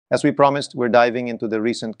As we promised, we're diving into the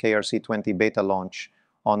recent KRC20 beta launch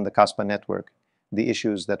on the Kaspa network, the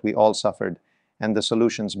issues that we all suffered, and the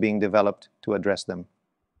solutions being developed to address them.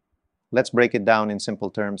 Let's break it down in simple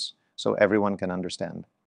terms so everyone can understand.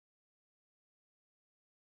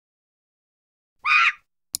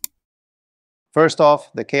 First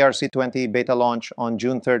off, the KRC20 beta launch on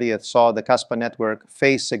June 30th saw the Kaspa network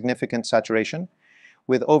face significant saturation,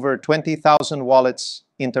 with over 20,000 wallets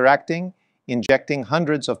interacting, injecting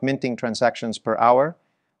hundreds of minting transactions per hour.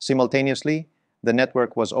 Simultaneously, the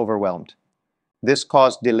network was overwhelmed. This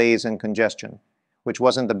caused delays and congestion, which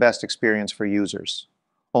wasn't the best experience for users.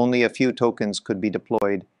 Only a few tokens could be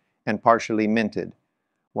deployed and partially minted,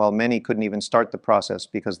 while many couldn't even start the process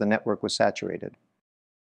because the network was saturated.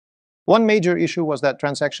 One major issue was that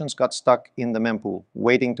transactions got stuck in the mempool,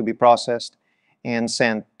 waiting to be processed and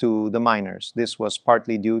sent to the miners. This was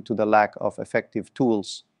partly due to the lack of effective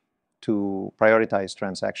tools to prioritize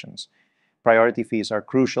transactions. Priority fees are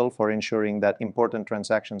crucial for ensuring that important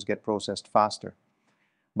transactions get processed faster.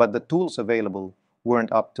 But the tools available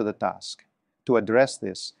weren't up to the task. To address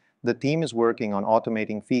this, the team is working on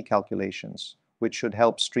automating fee calculations, which should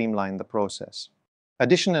help streamline the process.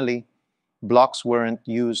 Additionally, blocks weren't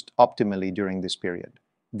used optimally during this period.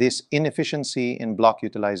 This inefficiency in block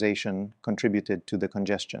utilization contributed to the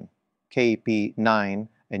congestion. KIP-9,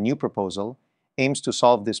 a new proposal, aims to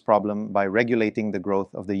solve this problem by regulating the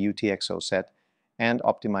growth of the UTXO set and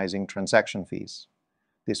optimizing transaction fees.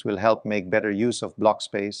 This will help make better use of block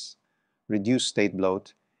space, reduce state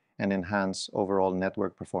bloat, and enhance overall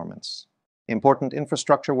network performance. Important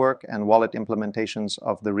infrastructure work and wallet implementations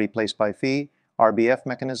of the replace by fee RBF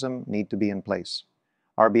mechanism need to be in place.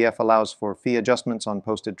 RBF allows for fee adjustments on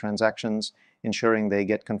posted transactions, ensuring they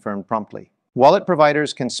get confirmed promptly. Wallet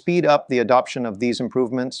providers can speed up the adoption of these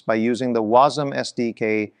improvements by using the WASM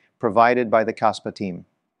SDK provided by the Kaspa team.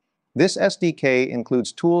 This SDK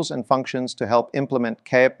includes tools and functions to help implement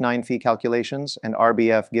KIP-9 fee calculations and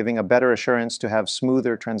RBF, giving a better assurance to have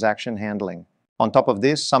smoother transaction handling. On top of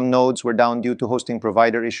this, some nodes were down due to hosting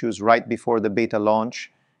provider issues right before the beta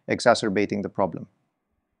launch, exacerbating the problem.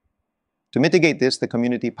 To mitigate this, the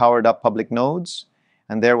community powered up public nodes,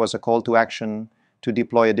 and there was a call to action to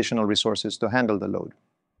deploy additional resources to handle the load.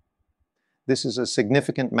 This is a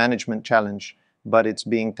significant management challenge, but it's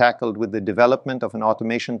being tackled with the development of an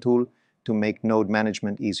automation tool to make node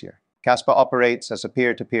management easier. Kaspa operates as a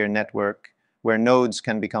peer-to-peer network where nodes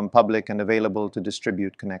can become public and available to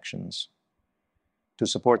distribute connections. To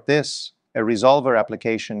support this, a resolver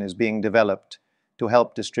application is being developed to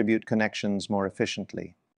help distribute connections more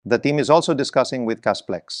efficiently. The team is also discussing with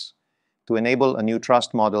Kasplex to enable a new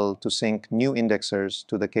trust model to sync new indexers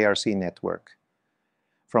to the KRC network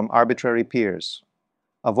from arbitrary peers,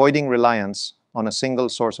 avoiding reliance on a single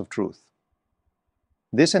source of truth.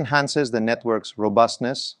 This enhances the network's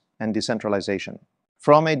robustness and decentralization.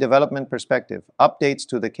 From a development perspective, updates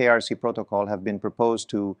to the KRC protocol have been proposed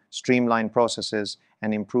to streamline processes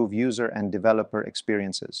and improve user and developer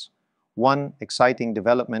experiences. One exciting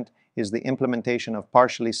development is the implementation of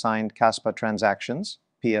partially signed Kaspa transactions,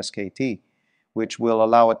 PSKT, which will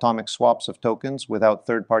allow atomic swaps of tokens without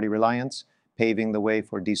third-party reliance, paving the way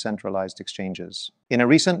for decentralized exchanges. In a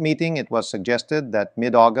recent meeting, it was suggested that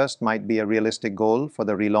mid-August might be a realistic goal for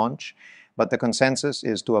the relaunch, but the consensus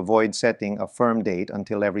is to avoid setting a firm date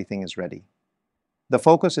until everything is ready. The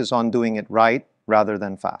focus is on doing it right rather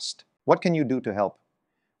than fast. What can you do to help?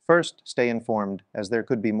 First, stay informed, as there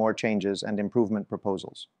could be more changes and improvement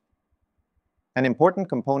proposals. An important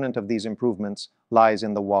component of these improvements lies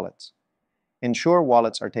in the wallets. Ensure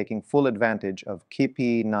wallets are taking full advantage of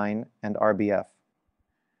KIP-9 and RBF.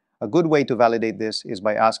 A good way to validate this is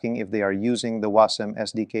by asking if they are using the WASM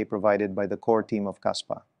SDK provided by the core team of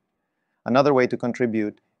Kaspa. Another way to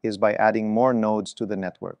contribute is by adding more nodes to the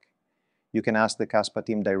network. You can ask the Kaspa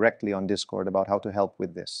team directly on Discord about how to help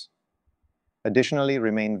with this. Additionally,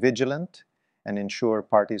 remain vigilant and ensure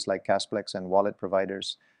parties like Kasplex and wallet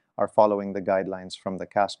providers are following the guidelines from the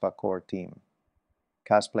Kaspa core team.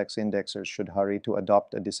 Kasplex Indexers should hurry to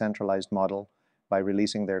adopt a decentralized model by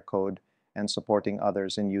releasing their code and supporting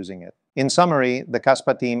others in using it. In summary, the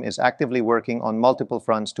Kaspa team is actively working on multiple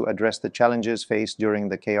fronts to address the challenges faced during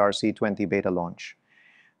the KRC20 beta launch.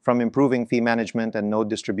 From improving fee management and node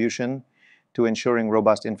distribution to ensuring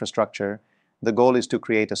robust infrastructure, the goal is to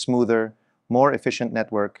create a smoother, more efficient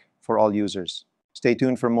network for all users. Stay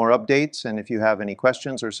tuned for more updates, and if you have any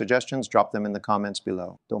questions or suggestions, drop them in the comments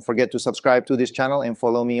below. Don't forget to subscribe to this channel and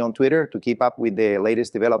follow me on Twitter to keep up with the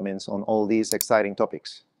latest developments on all these exciting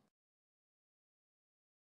topics.